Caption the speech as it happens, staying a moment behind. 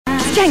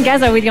Jane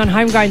Gazzo with you on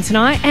Homegrown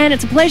tonight, and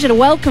it's a pleasure to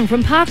welcome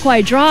from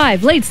Parkway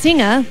Drive lead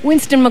singer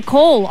Winston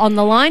McCall on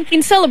the line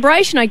in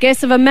celebration, I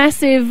guess, of a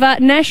massive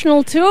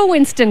national tour.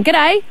 Winston,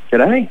 g'day.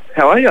 G'day,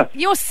 how are you?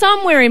 You're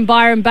somewhere in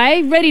Byron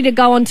Bay, ready to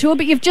go on tour,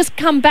 but you've just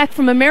come back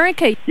from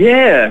America.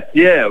 Yeah,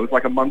 it was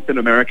like a month in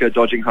America,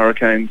 dodging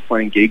hurricanes,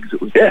 playing gigs. It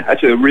was,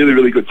 actually a really,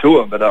 really good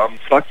tour, but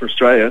stuck for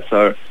Australia,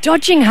 so...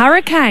 Dodging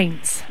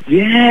hurricanes?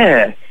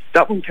 Yeah,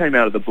 that one came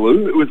out of the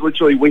blue. It was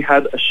literally, we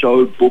had a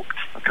show booked,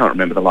 I can't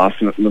remember the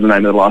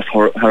name of the last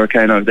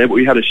hurricane over there, but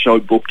we had a show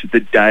booked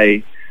the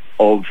day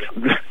of,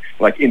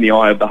 like in the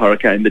eye of the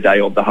hurricane, the day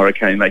of the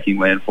hurricane making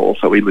landfall.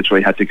 So we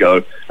literally had to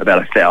go about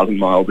 1,000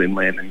 miles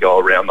inland and go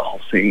around the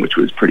whole thing, which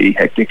was pretty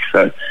hectic.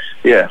 So,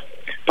 yeah.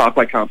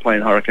 Parkway can't play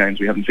in hurricanes.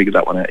 We haven't figured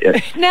that one out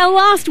yet. Now,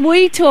 last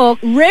we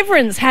talked,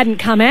 Reverence hadn't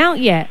come out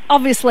yet.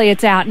 Obviously,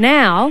 it's out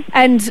now,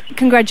 and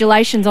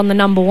congratulations on the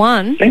number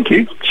one. Thank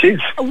you.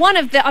 Cheers.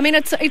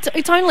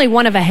 It's only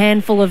one of a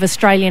handful of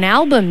Australian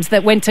albums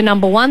that went to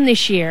number one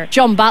this year,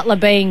 John Butler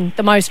being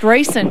the most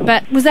recent.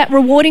 But was that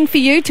rewarding for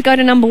you to go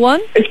to number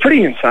one? It's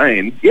pretty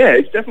insane. Yeah,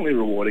 it's definitely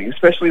rewarding,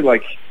 especially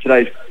like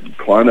today's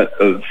climate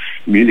of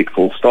music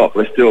full stop.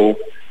 We're still...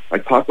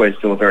 Like, Parkway is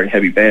still a very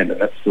heavy band,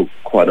 and that's still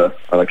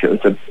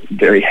it's a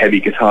very heavy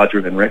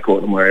guitar-driven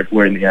record, and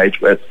we're in the age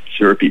where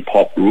syrupy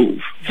pop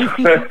rules.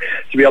 To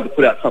be able to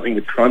put out something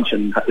with crunch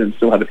and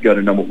still have it go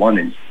to number one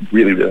is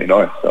really, really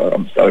nice, so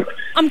I'm stoked.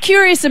 I'm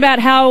curious about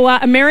how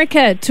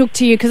America took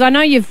to you, because I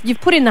know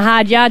you've put in the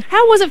hard yard.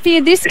 How was it for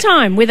you this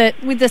time with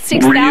the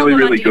sixth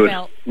album under your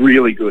belt?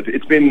 Really good.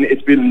 It's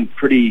been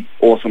pretty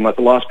awesome. Like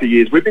the last few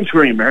years, we've been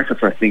touring America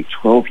for I think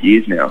 12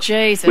 years now.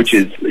 Jesus. Which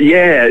is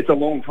it's a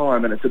long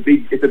time, and it's a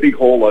big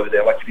haul over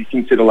there. Like if you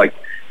consider like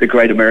the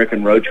Great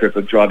American Road Trip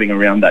of driving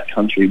around that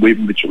country, we've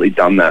literally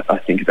done that I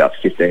think about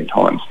 15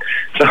 times.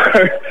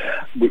 So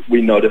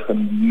we noticed a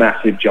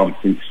massive jump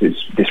since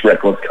this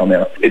record's come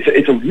out.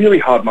 It's a really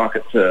hard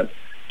market to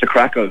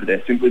crack over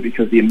there, simply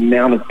because the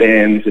amount of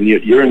bands, and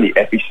you're in the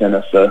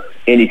epicenter for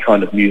any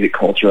kind of music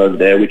culture over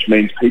there, which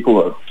means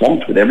people are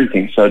swamped with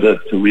everything. So to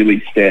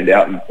really stand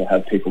out and to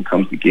have people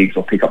come to gigs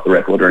or pick up the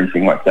record or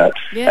anything like that.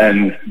 Yeah.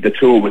 And the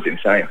tour was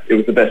insane. It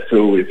was the best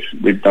tour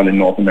we've done in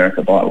North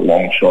America by a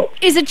long shot.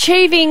 Is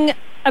achieving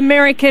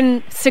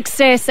American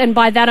success, and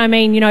by that I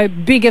mean,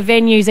 bigger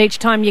venues each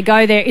time you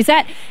go there, is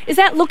that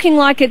looking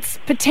like it's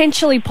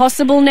potentially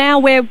possible now,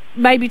 where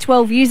maybe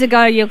 12 years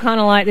ago you're kind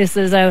of like, this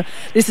is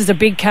a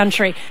big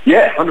country?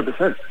 Yeah,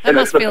 100%. That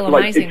must feel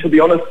amazing. To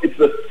be honest,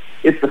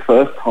 it's the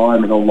first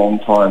time in a long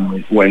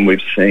time when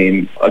we've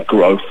seen a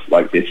growth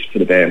like this for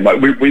the band.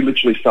 Like we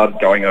literally started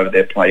going over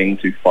there playing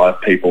to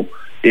 5 people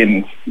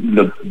in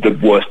the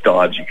worst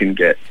dives you can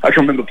get. I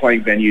can remember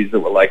playing venues that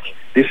were like,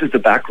 this is the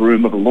back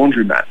room of a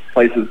laundromat.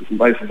 Places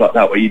like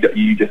that where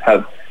you just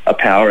have a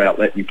power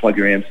outlet and you plug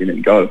your amps in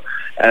and go.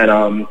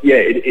 And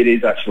it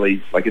is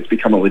actually, like, it's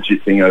become a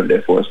legit thing over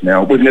there for us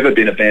now. We've never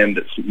been a band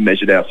that's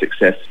measured our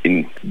success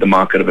in the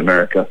market of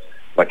America,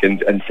 like,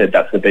 and said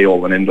that's the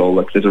be-all and end-all.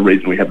 Like, there's a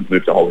reason we haven't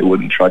moved to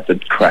Hollywood and tried to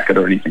crack it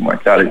or anything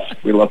like that.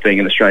 We love being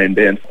an Australian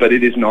band. But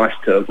it is nice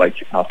to,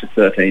 like, after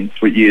 13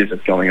 years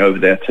of going over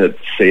there, to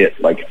see it,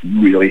 like,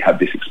 really have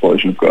this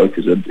explosion of growth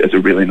is a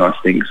really nice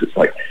thing. Because it's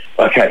like,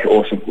 okay,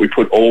 awesome. We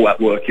put all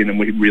that work in and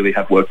we really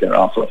have worked our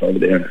arse off over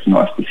there, and it's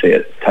nice to see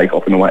it take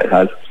off in the way it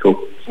has. It's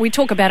cool. We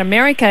talk about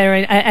America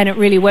and it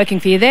really working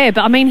for you there.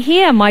 But, I mean,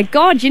 here, my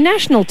God, your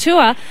national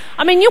tour,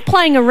 I mean, you're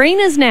playing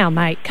arenas now,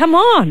 mate. Come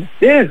on.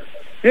 Yeah.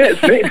 Yeah,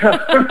 it's me.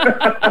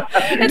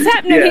 It's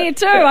happening here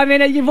too. I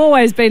mean, you've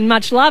always been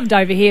much loved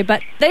over here,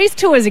 but these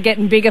tours are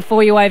getting bigger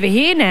for you over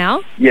here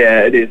now.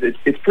 Yeah, it is.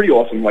 It's pretty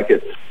awesome. Like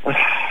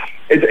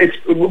it's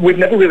we've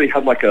never really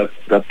had like a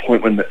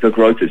point when the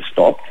growth has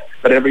stopped.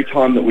 But every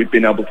time that we've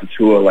been able to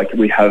tour, like,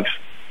 we have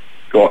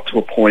got to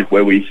a point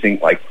where we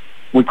think like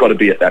we've got to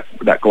be at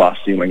that glass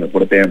ceiling of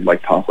what a band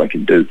like Parkway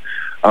can do.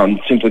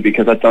 Simply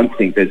because I don't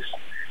think there's,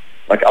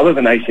 like, other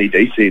than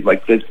AC/DC,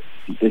 like there's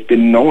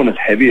been no one as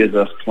heavy as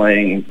us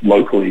playing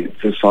locally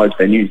to size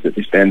venues that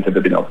this band's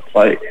ever been able to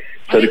play.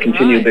 So to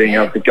continue being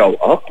able to go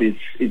up is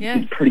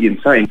pretty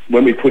insane.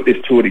 When we put this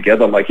tour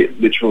together, like,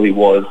 it literally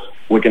was,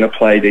 we're going to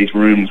play these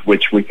rooms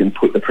which we can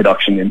put the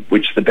production in,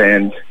 which the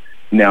band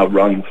now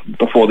runs.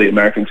 Before the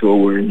American tour,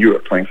 we were in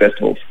Europe playing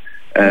festivals.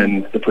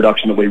 And the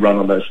production that we run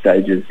on those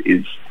stages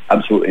is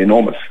absolutely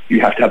enormous.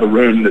 You have to have a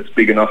room that's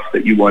big enough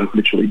that you won't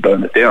literally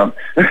burn it down.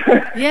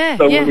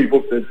 When we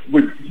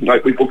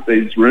booked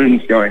these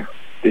rooms going,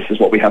 this is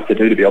what we have to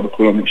do to be able to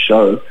put on this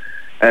show,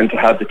 and to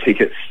have the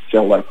tickets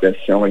sell like they're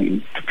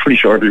selling. I'm pretty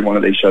sure every one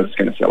of these shows is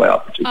going to sell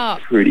out, which is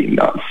pretty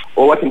nuts.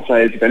 All I can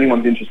say is, if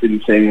anyone's interested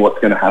in seeing what's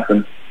going to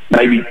happen,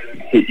 maybe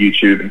hit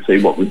YouTube and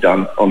see what we've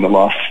done on the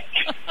last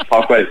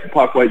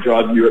Parkway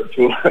Drive Europe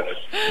tour,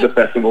 the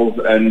festivals,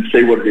 and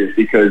see what it is,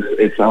 because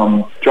it's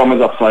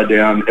drummers upside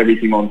down,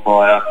 everything on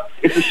fire.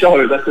 It's a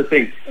show, that's the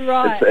thing.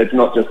 Right. It's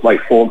not just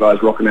like 4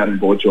 guys rocking out in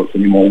board shorts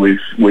anymore.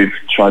 We've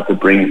tried to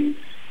bring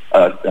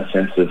a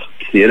sense of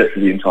theatre to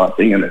the entire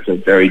thing, and it's a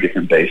very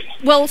different beast.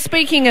 Well,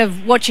 speaking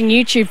of watching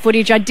YouTube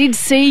footage, I did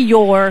see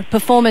your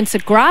performance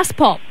at Grass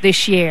Pop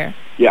this year.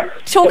 Yeah.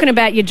 Talking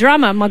about your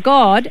drummer, my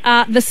God,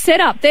 the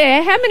setup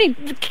there, how many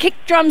kick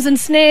drums and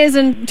snares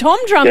and tom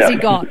drums you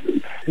got?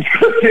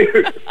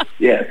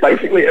 Yeah,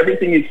 basically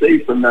everything you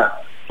see from that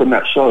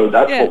show,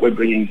 that's what we're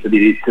bringing to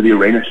the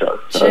arena show.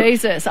 So,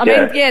 Jesus. I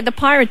mean, the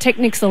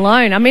pyrotechnics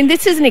alone. I mean,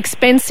 this is an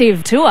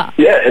expensive tour.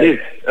 Yeah, it is.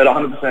 It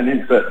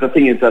 100% is. But the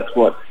thing is, that's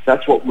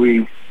what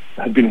we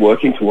have been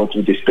working towards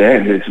with this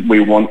band. Is we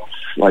want,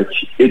 like,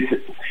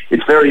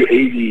 it's very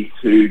easy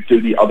to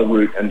do the other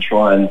route and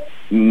try and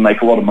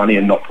make a lot of money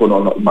and not put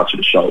on much of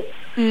a show.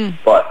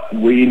 But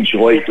we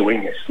enjoy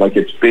doing this. Like,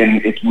 it's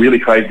really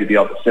crazy to be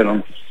able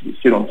to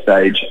sit on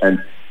stage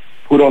and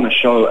put on a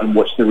show and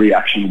watch the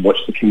reaction, watch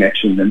the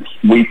connection, and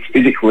we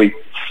physically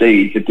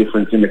see the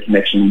difference in the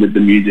connection with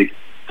the music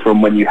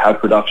from when you have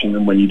production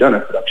and when you don't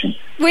have production.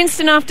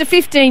 Winston, after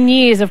 15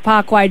 years of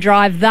Parkway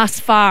Drive thus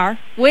far,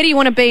 where do you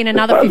want to be in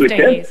another 15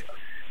 years?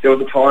 There was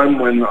a time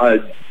when I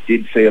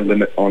did see a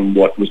limit on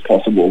what was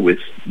possible with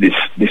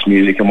this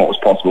music and what was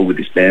possible with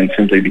this band,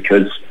 simply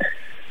because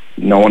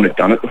no one had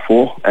done it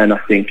before. And I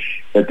think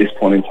at this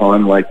point in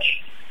time, like,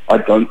 I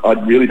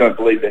really don't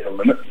believe there's a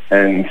limit,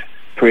 and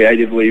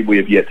creatively we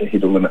have yet to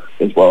hit a limit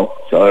as well.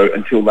 So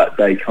until that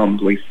day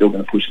comes, we're still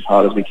going to push as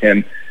hard as we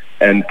can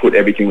and put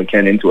everything we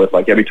can into it.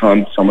 Like, every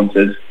time someone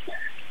says,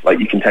 like,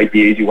 you can take the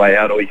easy way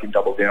out or you can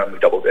double down, we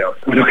double down.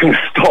 We're not going to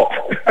stop.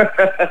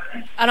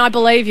 And I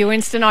believe you,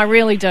 Winston, I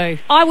really do.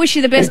 I wish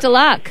you the best of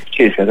luck.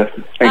 Cheers, Heather.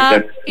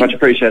 Thanks, Dad. Much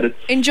appreciated.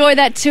 Enjoy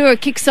that tour.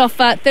 It kicks off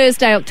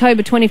Thursday,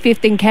 October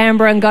 25th in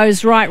Canberra and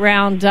goes right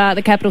round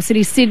the capital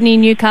cities, Sydney,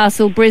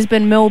 Newcastle,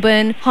 Brisbane,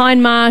 Melbourne,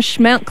 Hindmarsh,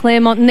 Mount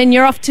Claremont, and then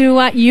you're off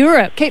to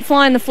Europe. Keep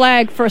flying the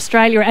flag for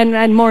Australia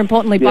and more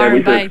importantly,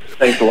 Byron Bay.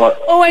 Thanks a lot.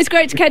 Always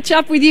great to catch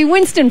up with you.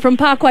 Winston from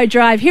Parkway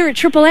Drive here at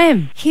Triple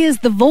M. Here's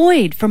The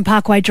Void from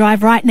Parkway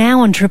Drive right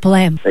now on Triple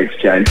M. Thanks,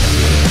 James.